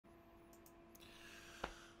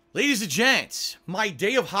Ladies and gents, my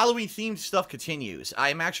day of Halloween-themed stuff continues. I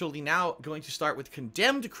am actually now going to start with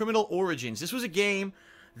Condemned Criminal Origins. This was a game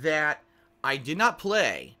that I did not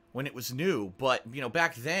play when it was new, but, you know,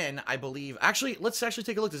 back then, I believe... Actually, let's actually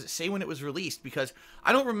take a look. Does it say when it was released? Because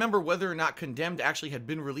I don't remember whether or not Condemned actually had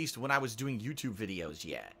been released when I was doing YouTube videos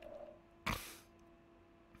yet.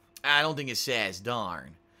 I don't think it says,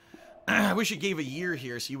 darn. I wish it gave a year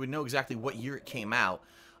here so you would know exactly what year it came out.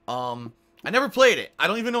 I never played it. I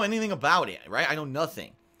don't even know anything about it, right? I know nothing.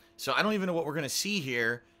 So I don't even know what we're going to see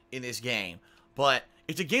here in this game. But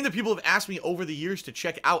it's a game that people have asked me over the years to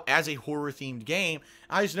check out as a horror-themed game.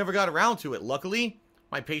 I just never got around to it. Luckily,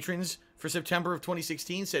 my patrons for September of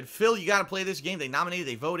 2016 said, Phil, you got to play this game. They nominated,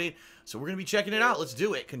 they voted. So we're going to be checking it out. Let's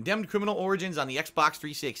do it. Condemned Criminal Origins on the Xbox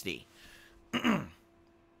 360. A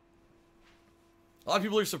lot of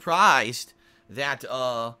people are surprised that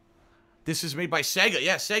this is made by Sega.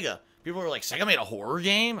 Yeah, Sega. People were like, Sega made a horror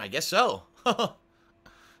game? I guess so. I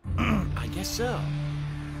guess so.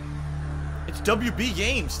 It's WB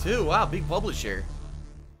Games, too. Wow, big publisher.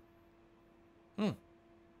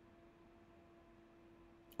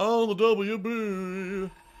 Oh, the WB.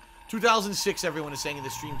 2006, everyone is saying in the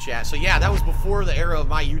stream chat. So, yeah, that was before the era of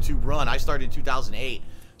my YouTube run. I started in 2008,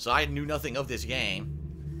 so I knew nothing of this game.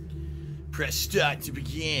 Press start to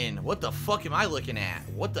begin. What the fuck am I looking at?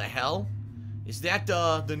 What the hell? Is that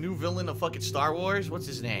the new villain of fucking Star Wars? What's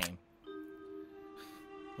his name?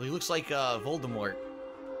 Well, he looks like Voldemort.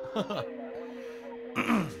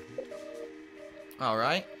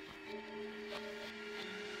 Alright.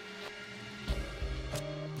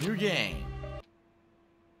 New game.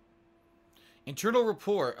 Internal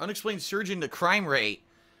report. Unexplained surge in the crime rate.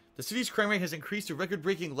 The city's crime rate has increased to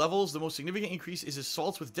record-breaking levels. The most significant increase is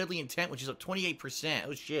assaults with deadly intent, which is up 28%.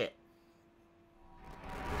 Oh, shit.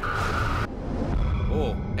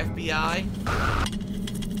 Oh, FBI.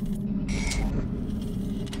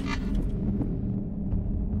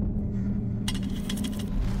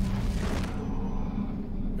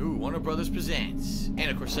 Ooh, Warner Brothers presents. And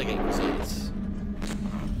of course, Sega presents.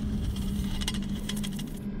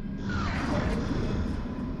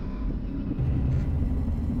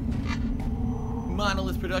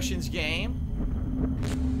 Monolith Productions game.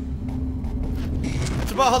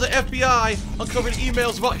 It's about how the FBI uncovered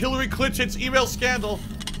emails about Hillary Clinton's email scandal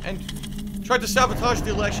and tried to sabotage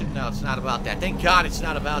the election. No, it's not about that. Thank God it's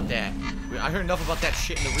not about that. I heard enough about that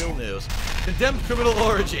shit in the real news. Condemned Criminal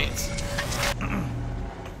Origins.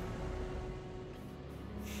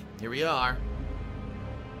 Here we are.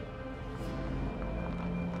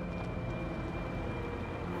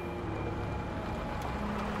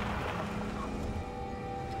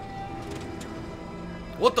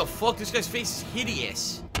 What the fuck? This guy's face is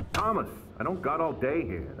hideous. Thomas, I don't got all day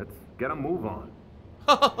here. Let's get a move on.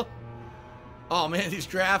 Oh man, these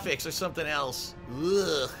graphics are something else.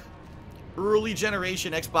 Ugh. Early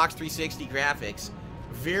generation Xbox 360 graphics.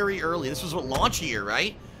 Very early. This was what launch year,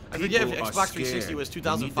 right? I forget if Xbox 360 was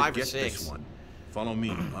 2005 or 6. Follow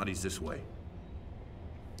me. Body's this way.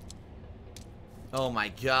 Oh my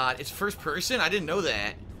god. It's first person? I didn't know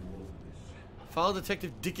that. Follow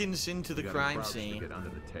Detective Dickinson to the crime scene. Get under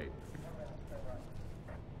the tape.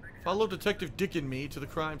 Follow Detective Dick and me to the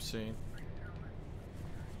crime scene.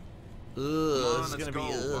 Ugh, this is gonna be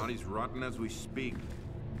ugh. Body's rotten as we speak.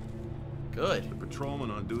 Good. The patrolman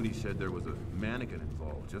on duty said there was a mannequin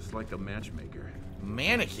involved, just like the matchmaker.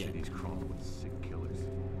 Mannequin? City's crawling with sick killers.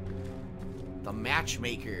 The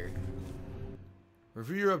matchmaker.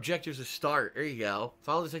 Review your objectives to start. There you go.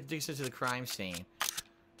 Follow Detective Dickinson to the crime scene.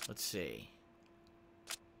 Let's see.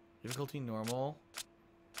 Difficulty normal.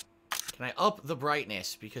 Can I up the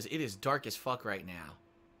brightness? Because it is dark as fuck right now.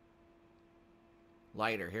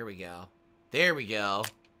 Lighter. Here we go. There we go.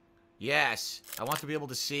 Yes. I want to be able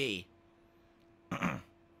to see.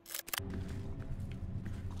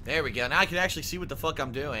 There we go. Now I can actually see what the fuck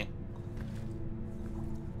I'm doing.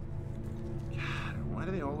 God, why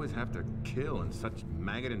do they always have to kill in such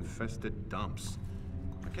maggot-infested dumps?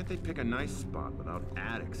 Why can't they pick a nice spot without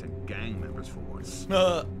addicts and gang members for once?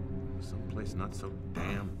 Someplace not so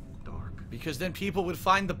damn dark. Because then people would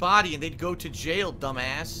find the body and they'd go to jail,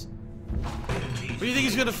 dumbass. What do you think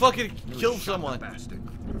he's gonna fucking kill someone? Come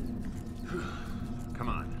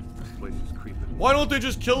on, this place is creeping. Why don't they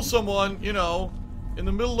just kill someone, you know, in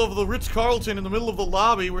the middle of the Ritz-Carlton, in the middle of the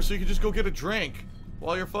lobby, where so you can just go get a drink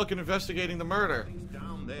while you're fucking investigating the murder? He's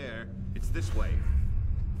down there. It's this way.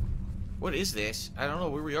 What is this? I don't know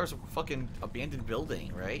where we are. It's a fucking abandoned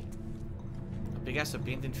building, right? A big ass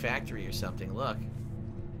abandoned factory or something. Look.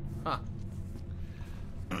 Huh.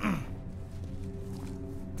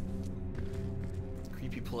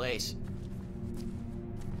 Creepy place.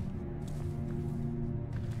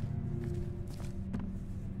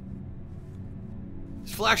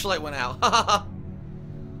 His flashlight went out.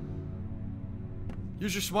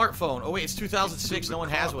 Use your smartphone. Oh wait, it's 2006. No one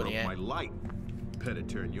has one yet. My light. Better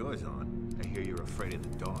turn yours on. I hear you're afraid of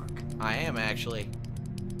the dark. I am actually.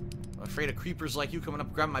 I'm afraid of creepers like you coming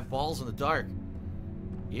up grabbing my balls in the dark.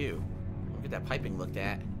 You. Look at that piping looked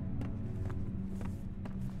at.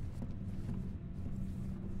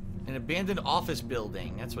 An abandoned office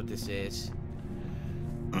building. That's what this is.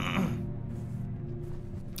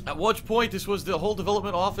 At which point, this was the whole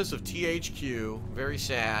development office of THQ. Very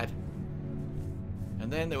sad.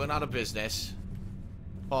 And then they went out of business.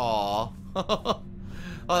 Aww. Oh,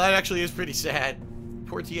 that actually is pretty sad.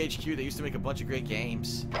 Poor THQ, they used to make a bunch of great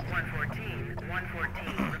games. 114,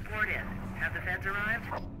 report in. Have the feds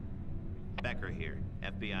arrived? Becker here.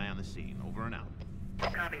 FBI on the scene. Over and out.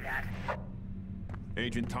 Copy that.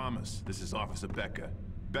 Agent Thomas, this is Officer Becker.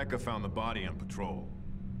 Becker found the body on patrol.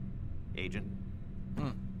 Agent?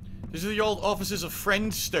 These are the old offices of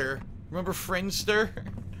Friendster. Remember Friendster?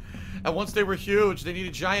 And once they were huge, they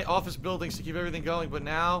needed giant office buildings to keep everything going, but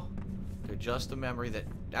now they're just a memory that...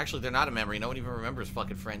 Actually, they're not a memory. No one even remembers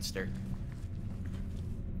fucking Friendster.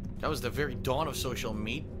 That was the very dawn of social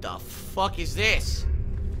media. The fuck is this?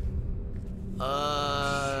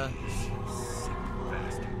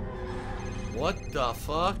 What the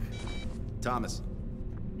fuck? Thomas.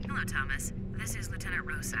 Hello, Thomas. This is Lieutenant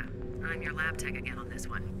Rosa. I'm your lab tech again on this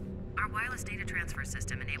one. Our wireless data transfer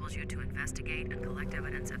system enables you to investigate and collect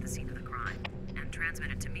evidence at the scene of the crime, and transmit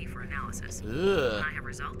it to me for analysis. Ugh. When I have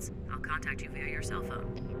results, I'll contact you via your cell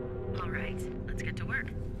phone. Alright, let's get to work.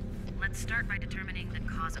 Let's start by determining the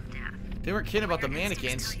cause of death. They weren't kidding about the When your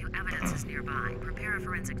instincts mannequins. tell you evidence is nearby, prepare a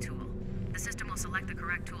forensic tool. The system will select the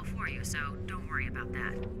correct tool for you, so don't worry about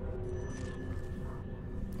that.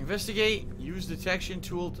 Investigate. Use detection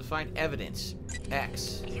tool to find evidence.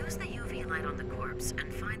 X. Use the UV light on the corpse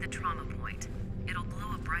and find the trauma point. It'll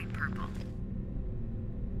glow a bright purple.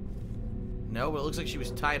 No, but it looks like she was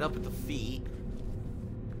tied up at the feet.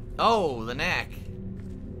 Oh, the neck.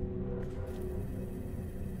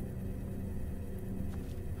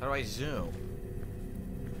 How do I zoom?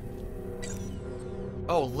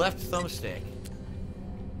 Oh, left thumbstick.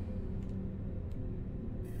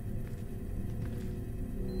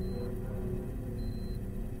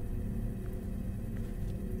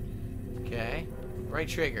 Okay. Right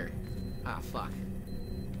trigger. Ah, fuck.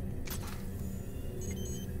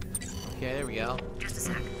 Okay, there we go. Just a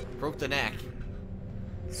sec. Broke the neck.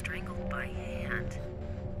 Strangled by hand.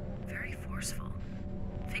 Very forceful.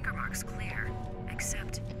 Finger marks clear,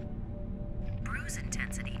 except bruise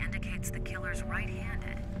intensity indicates the killer's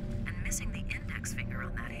right-handed, and missing the index finger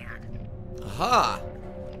on that hand. Aha!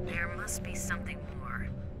 There must be something more.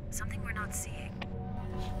 Something we're not seeing.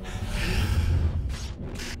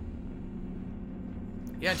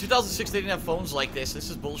 Yeah, in 2006 they didn't have phones like this.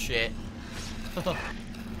 This is bullshit.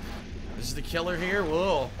 This is the killer here?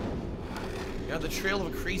 Whoa. You're on the trail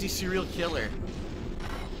of a crazy serial killer.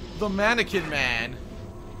 The Mannequin Man.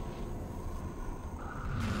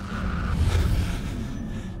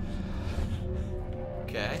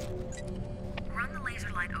 Okay. Run the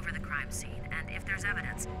laser light over the crime scene, and if there's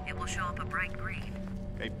evidence, it will show up a bright green.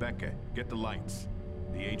 Hey, Becker, get the lights.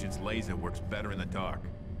 The agent's laser works better in the dark.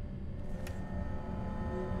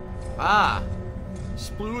 Ah.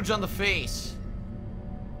 Splooge on the face.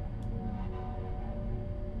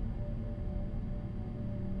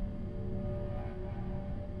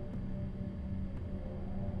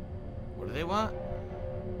 What do they want?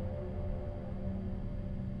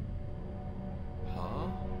 Huh?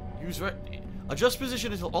 Use right. Adjust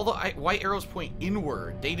position until all the white arrows point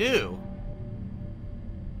inward. They do.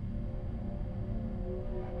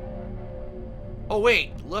 Oh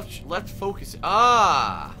wait, left focus.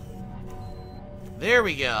 Ah. There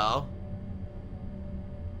we go.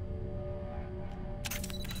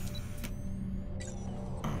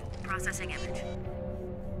 Processing image.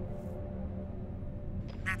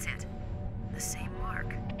 That's it. The same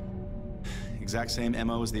mark. Exact same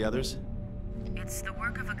MO as the others? It's the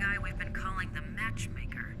work of a guy we've been calling the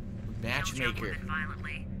Matchmaker. Kills young Matchmaker. women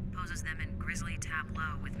violently, poses them in grisly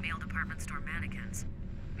tableau with male department store mannequins.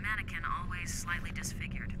 Mannequin always slightly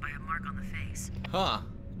disfigured by a mark on the face. Huh.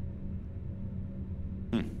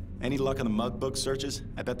 Any luck on the mug book searches?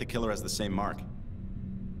 I bet the killer has the same mark.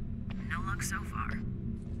 No luck so far.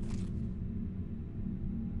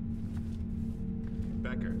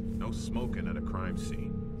 Becker, no smoking at a crime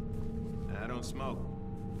scene. I don't smoke.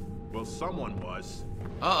 Well, someone was.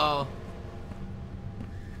 Uh-oh.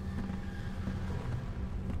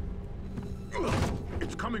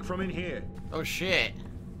 It's coming from in here. Oh shit.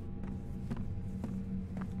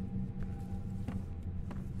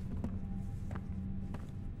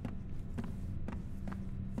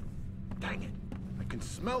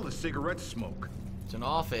 the cigarette smoke. It's an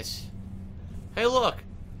office. Hey, look.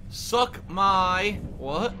 Suck my...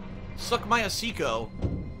 What? Suck my hocico.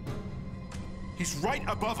 He's right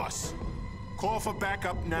above us. Call for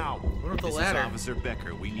backup now. What about the This ladder? is Officer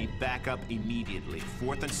Becker. We need backup immediately.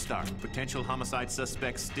 4th and Stark. Potential homicide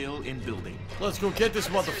suspect still in building. Let's go get this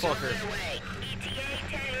motherfucker.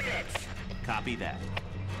 Copy that.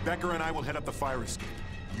 Becker and I will head up the fire escape.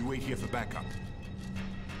 You wait here for backup.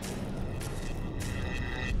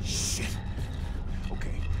 Shit.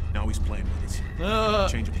 Okay, now he's playing with it.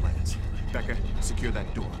 Change of plans. Becker, secure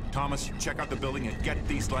that door. Thomas, check out the building and get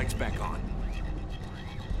these lights back on.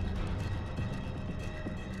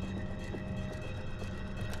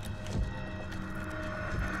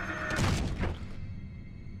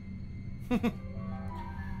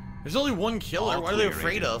 There's only one killer. All What are they clear,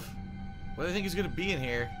 afraid Agent. of? What do they think is gonna be in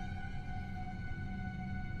here?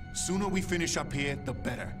 Sooner we finish up here, the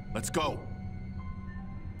better. Let's go.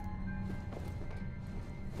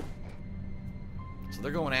 So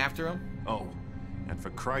they're going after him? Oh, and for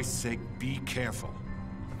Christ's sake, be careful.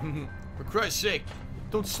 For Christ's sake,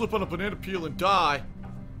 don't slip on a banana peel and die.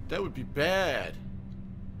 That would be bad.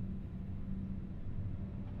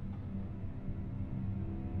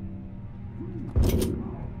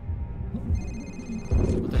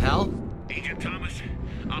 What the hell? Agent Thomas,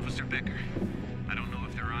 Officer Becker. I don't know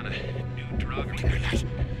if they're on a new drug or...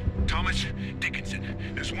 Thomas, Dickinson,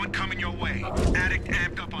 there's one coming your way. Addict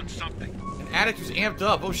amped up on something. An addict who's amped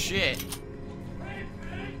up. Oh shit.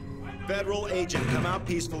 Federal agent, come out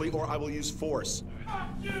peacefully or I will use force.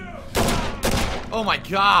 Oh my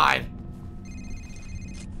god.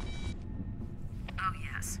 Oh,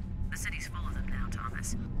 yes. The city's full of them now,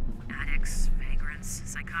 Thomas. Addicts, vagrants,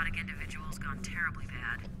 psychotic individuals gone terribly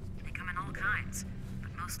bad. They come in all kinds,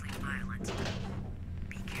 but mostly violent.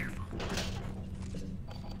 Be careful.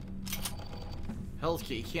 Health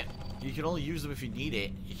kit. You can only use them if you need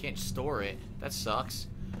it. You can't store it. That sucks.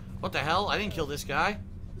 What the hell? I didn't kill this guy.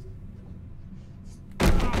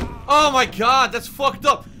 Oh my god, that's fucked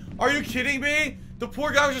up. Are you kidding me? The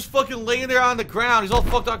poor guy was just fucking laying there on the ground. He's all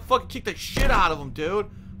fucked up. Fucking kicked the shit out of him, dude.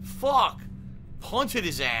 Fuck. Punted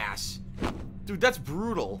his ass. Dude, that's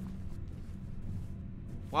brutal.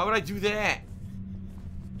 Why would I do that?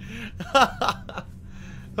 Oh,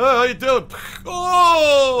 how you doing?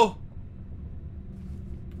 Oh!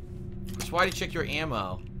 That's why to check your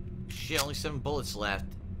ammo. Shit, only 7 bullets left.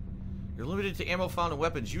 You're limited to ammo found in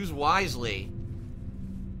weapons. Use wisely.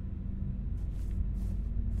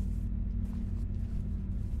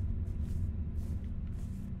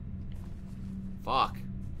 Fuck.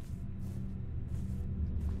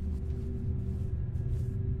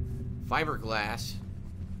 Fiberglass.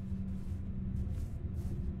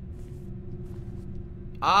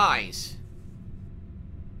 Eyes.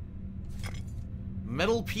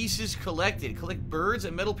 Metal pieces collected. Collect birds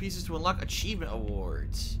and metal pieces to unlock achievement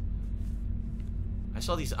awards. I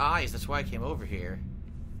saw these eyes, that's why I came over here.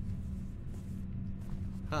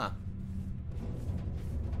 Huh.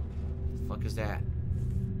 The fuck is that?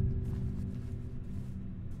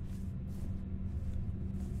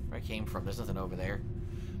 Where I came from, there's nothing over there.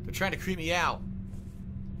 They're trying to creep me out.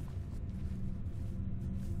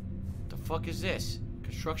 The fuck is this?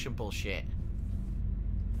 Construction bullshit.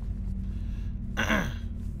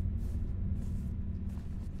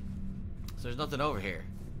 So there's nothing over here.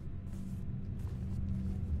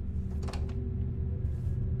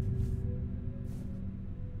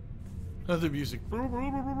 Other music.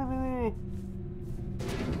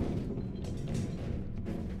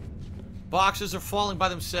 Boxes are falling by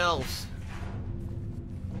themselves.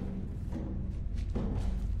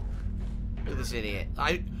 Look at this idiot.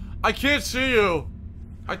 I can't see you.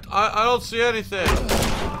 I don't see anything.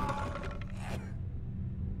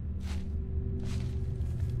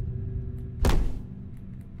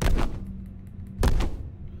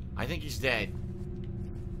 I think he's dead.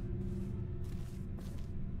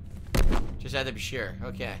 Just had to be sure.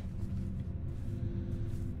 Okay.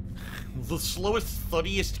 The slowest,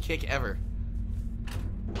 thuddiest kick ever.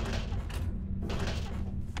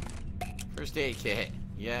 First aid kit.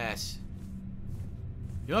 Yes.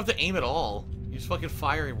 You don't have to aim at all. You just fucking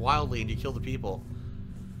fire wildly and you kill the people.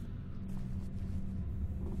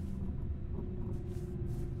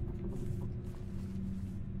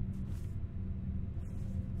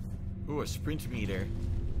 Ooh, a sprint meter.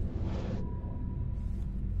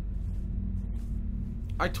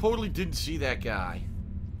 I totally didn't see that guy.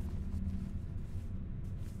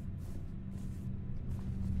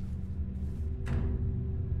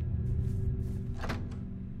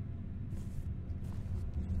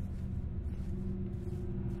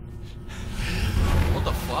 What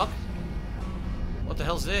the fuck? What the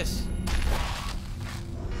hell's hell's this?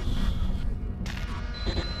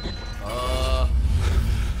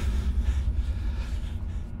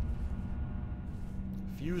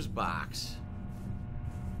 Fuse box.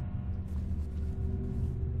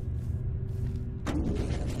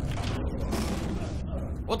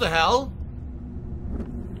 What the hell?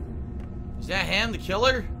 Is that him, the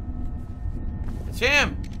killer? It's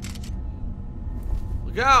him!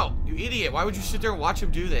 Look out! You idiot! Why would you sit there and watch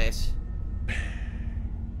him do this?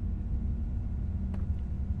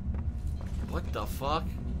 What the fuck?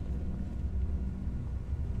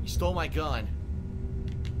 He stole my gun.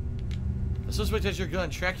 The suspect has your gun.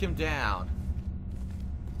 Track him down.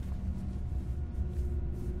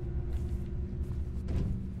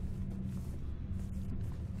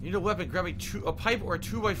 You need a weapon. Grab a pipe or a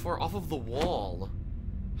 2x4 off of the wall.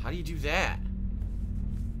 How do you do that?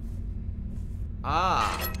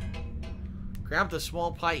 Ah. Grab the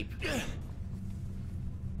small pipe.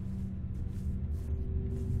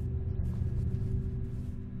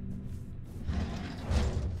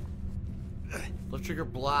 Left trigger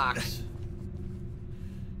blocks.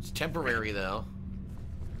 It's temporary though.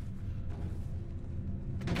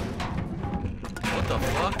 What the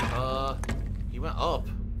fuck? He went up.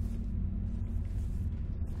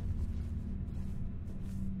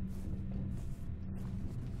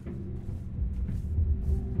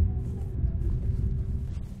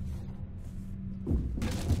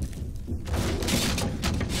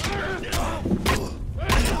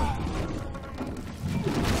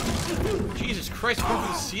 Jesus Christ, broke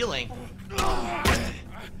the ceiling.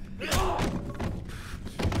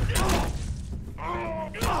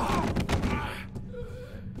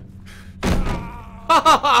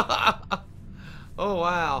 Oh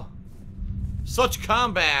wow. Such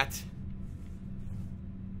combat.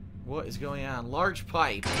 What is going on? Large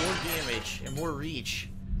pipe, more damage, and more reach.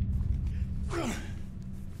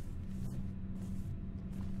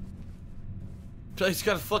 He's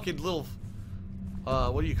got a fucking little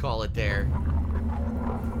what do you call it there?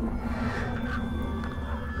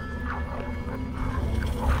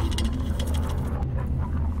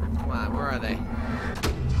 Come on, where are they?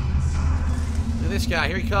 Look at this guy,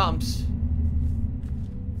 here he comes.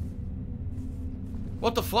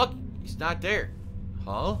 What the fuck? He's not there.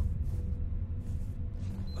 Huh?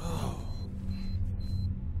 Oh.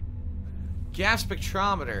 Gas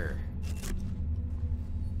spectrometer.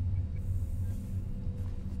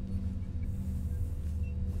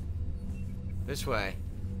 This way.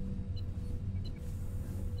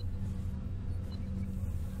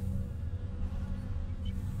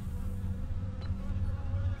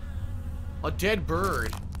 A dead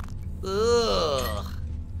bird. Ugh.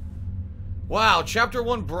 Wow, Chapter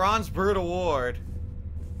 1 Bronze Bird Award.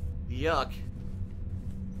 Yuck.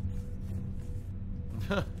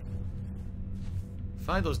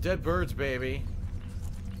 Find those dead birds, baby.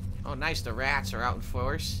 Oh, nice, the rats are out in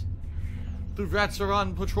force. The rats are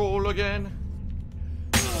on patrol again.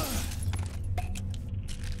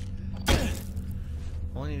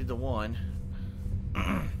 Only needed the one.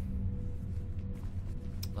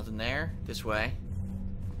 Nothing there. This way.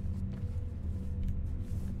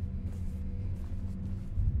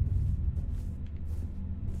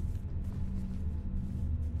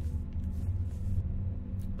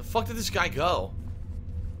 The fuck did this guy go?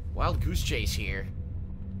 Wild goose chase here.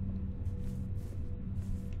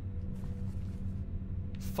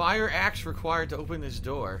 Fire axe required to open this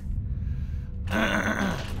door.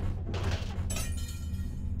 I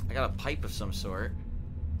got a pipe of some sort.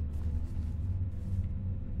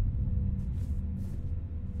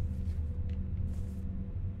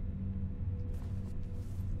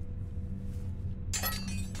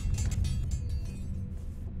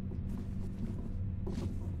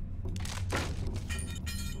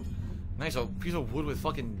 Nice, a piece of wood with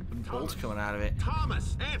fucking bolts coming out of it.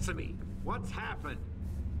 Thomas, answer me. What's happened?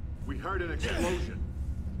 We heard an explosion.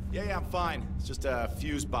 Yeah, I'm fine. It's just a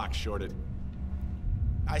fuse box shorted.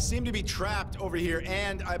 I seem to be trapped over here,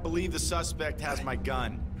 and I believe the suspect has my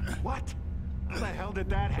gun. What? How the hell did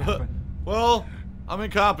that happen? Well, I'm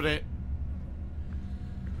incompetent.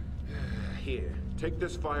 Here, take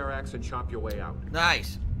this fire axe and chop your way out.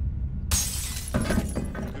 Nice.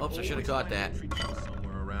 Oops, I should have caught that.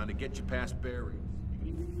 Somewhere around to get you past barriers.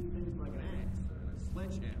 You can use things like an axe or a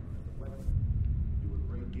sledgehammer as a weapon. Do a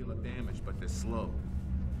great deal of damage, but they're slow.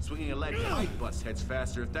 Swinging a leg might bust heads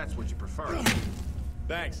faster if that's what you prefer.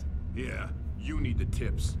 Thanks. Yeah, you need the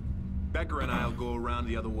tips. Becker and I'll go around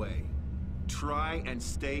the other way. Try and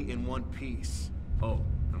stay in one piece. Oh,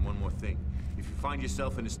 and one more thing. If you find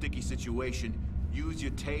yourself in a sticky situation, use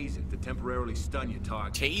your taser to temporarily stun your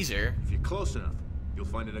target. Taser? If you're close enough, You'll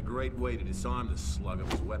find it a great way to disarm the slug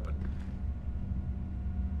of his weapon.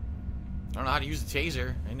 I don't know how to use the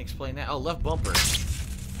taser. I didn't explain that. Oh, left bumper.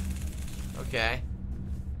 Okay.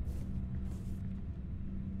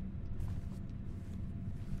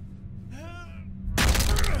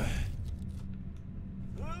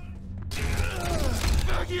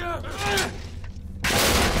 Back here!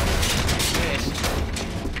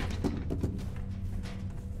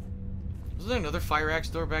 Was there another fire axe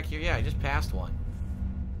door back here? Yeah, I just passed one.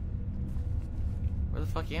 Where the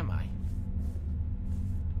fuck am I?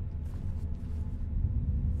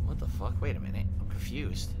 What the fuck? Wait a minute. I'm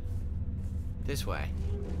confused. This way.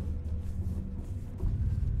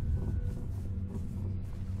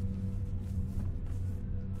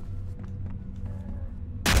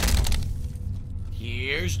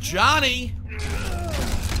 Here's Johnny!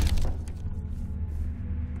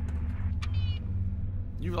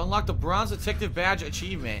 You unlocked the Bronze Detective Badge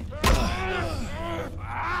achievement.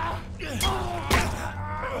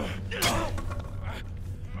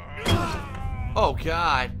 Oh,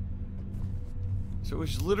 God. So it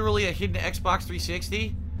was literally a hidden Xbox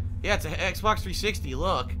 360? Yeah, it's an Xbox 360,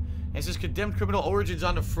 look. And it says Condemned Criminal Origins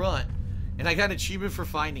on the front. And I got an achievement for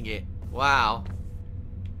finding it. Wow.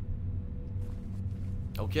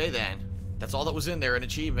 Okay, then. That's all that was in there, an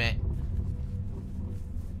achievement.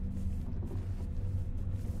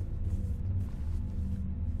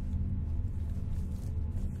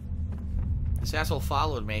 This asshole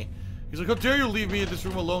followed me. He's like, how dare you leave me in this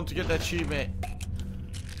room alone to get that achievement?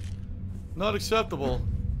 Not acceptable.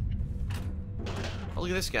 Oh,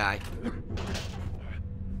 look at this guy.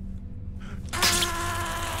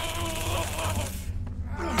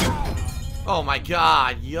 Oh my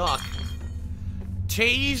God, yuck.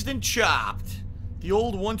 Tased and chopped. The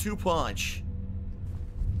old 1-2 punch.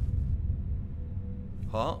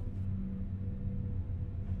 Huh?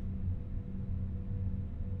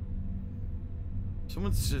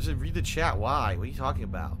 Someone said read the chat. Why? What are you talking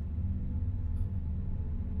about?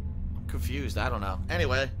 I'm confused. I don't know.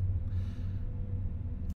 Anyway.